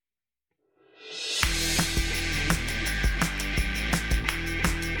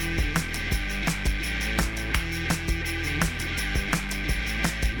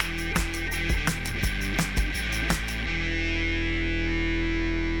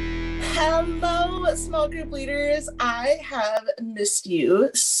Hello, small group leaders. I have missed you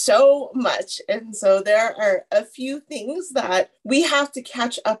so much. And so there are a few things that we have to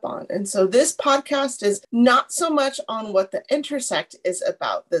catch up on. And so this podcast is not so much on what the Intersect is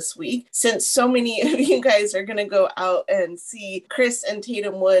about this week, since so many of you guys are going to go out and see Chris and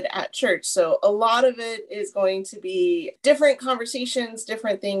Tatum Wood at church. So a lot of it is going to be different conversations,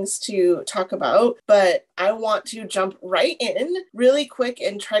 different things to talk about. But I want to jump right in really quick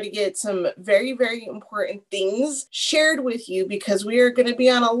and try to get some very, very important things shared with you, because we are going to be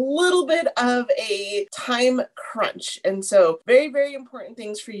on a little bit of a time crunch. And so very, very important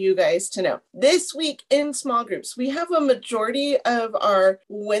things for you guys to know. This week in small groups, we have a majority of our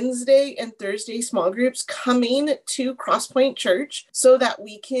Wednesday and Thursday small groups coming to Crosspoint Church so that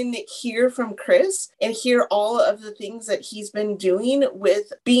we can hear from Chris and hear all of the things that he's been doing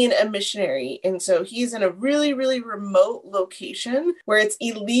with being a missionary. And so he's in a really, really remote location where it's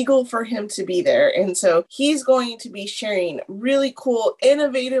illegal for him to be there. And so he's going to be sharing really cool,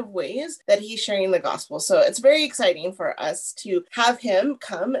 innovative ways that he's sharing the gospel. So it's very exciting for us to have him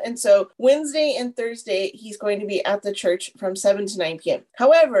come. And so Wednesday and Thursday, he's going to be at the church from 7 to 9 p.m.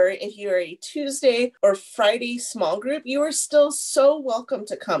 However, if you're a Tuesday or Friday small group, you are still so welcome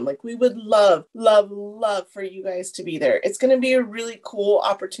to come. Like, we would love, love, love for you guys to be there. It's going to be a really cool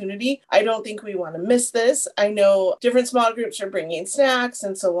opportunity. I don't think we want to miss this. I know different small groups are bringing snacks,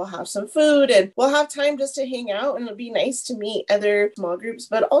 and so we'll have some food and we'll have time just to hang out, and it'll be nice to meet other small groups,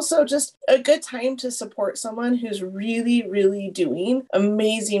 but also just a good time to support someone who's really, really doing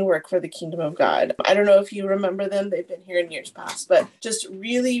amazing work for the kingdom of God. I don't know if you remember them. They've been here in years past, but just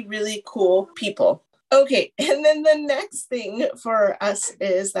really, really cool people. Okay, and then the next thing for us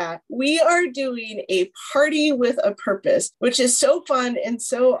is that we are doing a party with a purpose, which is so fun and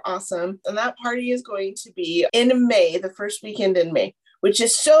so awesome. And that party is going to be in May, the first weekend in May, which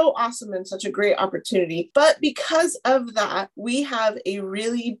is so awesome and such a great opportunity. But because of that, we have a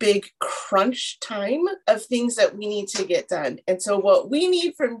really big crunch time of things that we need to get done. And so what we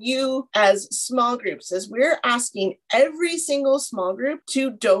need from you as small groups is we're asking every single small group to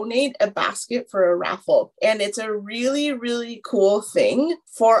donate a basket for a raffle. And it's a really, really cool thing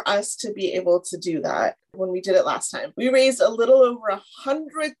for us to be able to do that. When we did it last time, we raised a little over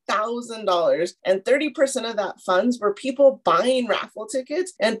 $100,000, and 30% of that funds were people buying raffle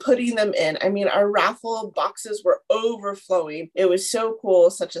tickets and putting them in. I mean, our raffle boxes were overflowing. It was so cool,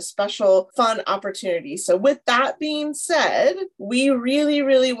 such a special, fun opportunity. So with that being said, we really,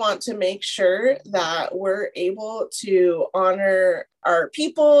 really want to make sure that we're able to honor our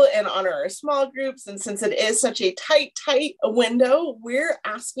people and honor our small groups. And since it is such a tight window, we're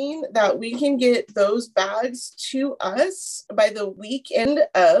asking that we can get those bags to us by the weekend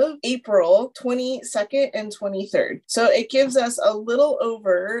of April 22nd and 23rd. So it gives us a little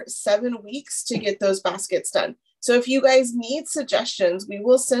over 7 weeks to get those baskets done. So if you guys need suggestions, we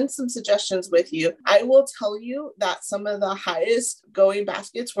will send some suggestions with you. I will tell you that some of the highest going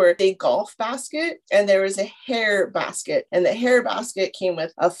baskets were a golf basket, and there was a hair basket. And the hair basket came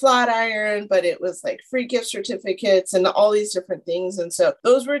with a flat iron, but it was like free gift certificates and all these different things. And so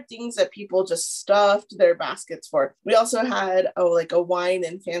those were things that people just stuffed their baskets for. We also had a wine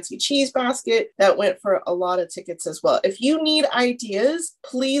and fancy cheese basket that went for a lot of tickets as well. If you need ideas,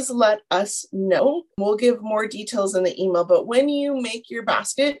 please let us know. We'll give more details in the email, but when you make your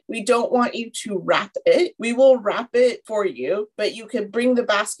basket, we don't want you to wrap it. We will wrap it for you, but you could bring the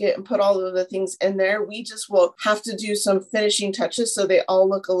basket and put all of the things in there. We just will have to do some finishing touches so they all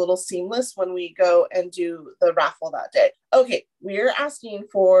look a little seamless when we go and do the raffle that day. Okay, we're asking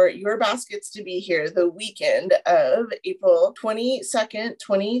for your baskets to be here the weekend of April 22nd,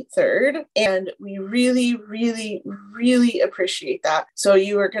 23rd, and we really, really, really appreciate that. So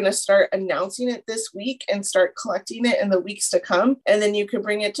you are going to start announcing it this week and start collecting it in the weeks to come, and then you can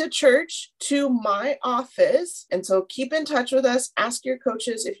bring it to church, to my office. And so keep in touch with us. Ask your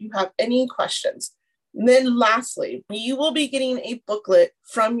coaches if you have any questions. And then lastly, you will be getting a booklet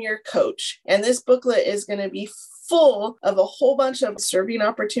from your coach, and this booklet is going to be full of a whole bunch of serving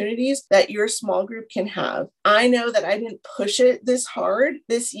opportunities that your small group can have. I know that I didn't push it this hard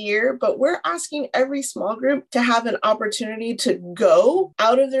this year, but we're asking every small group to have an opportunity to go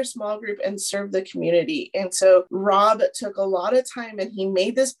out of their small group and serve the community. And so Rob took a lot of time and he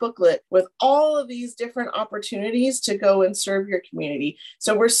made this booklet with all of these different opportunities to go and serve your community.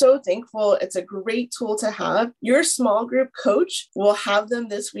 So we're so thankful. It's a great tool to have. Your small group coach will have them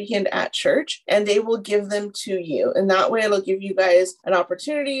this weekend at church, and they will give them to you. And that way it'll give you guys an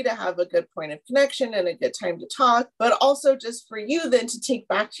opportunity to have a good point of connection and a good time to talk, but also just for you then to take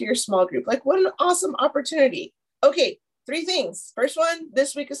back to your small group. Like, what an awesome opportunity. Okay, 3 things. First one,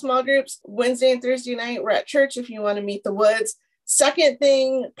 this week of small groups, Wednesday and Thursday night, we're at church if you want to meet the Woods. Second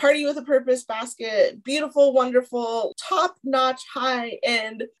thing, Party with a Purpose basket, beautiful, wonderful, top-notch,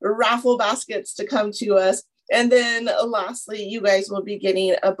 high-end raffle baskets to come to us. And then lastly, you guys will be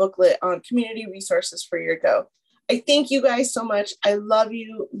getting a booklet on community resources for your go. I thank you guys so much. I love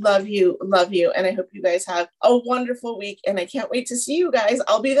you, love you, love you. And I hope you guys have a wonderful week. And I can't wait to see you guys.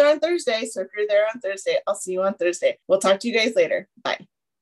 I'll be there on Thursday. So if you're there on Thursday, I'll see you on Thursday. We'll talk to you guys later. Bye.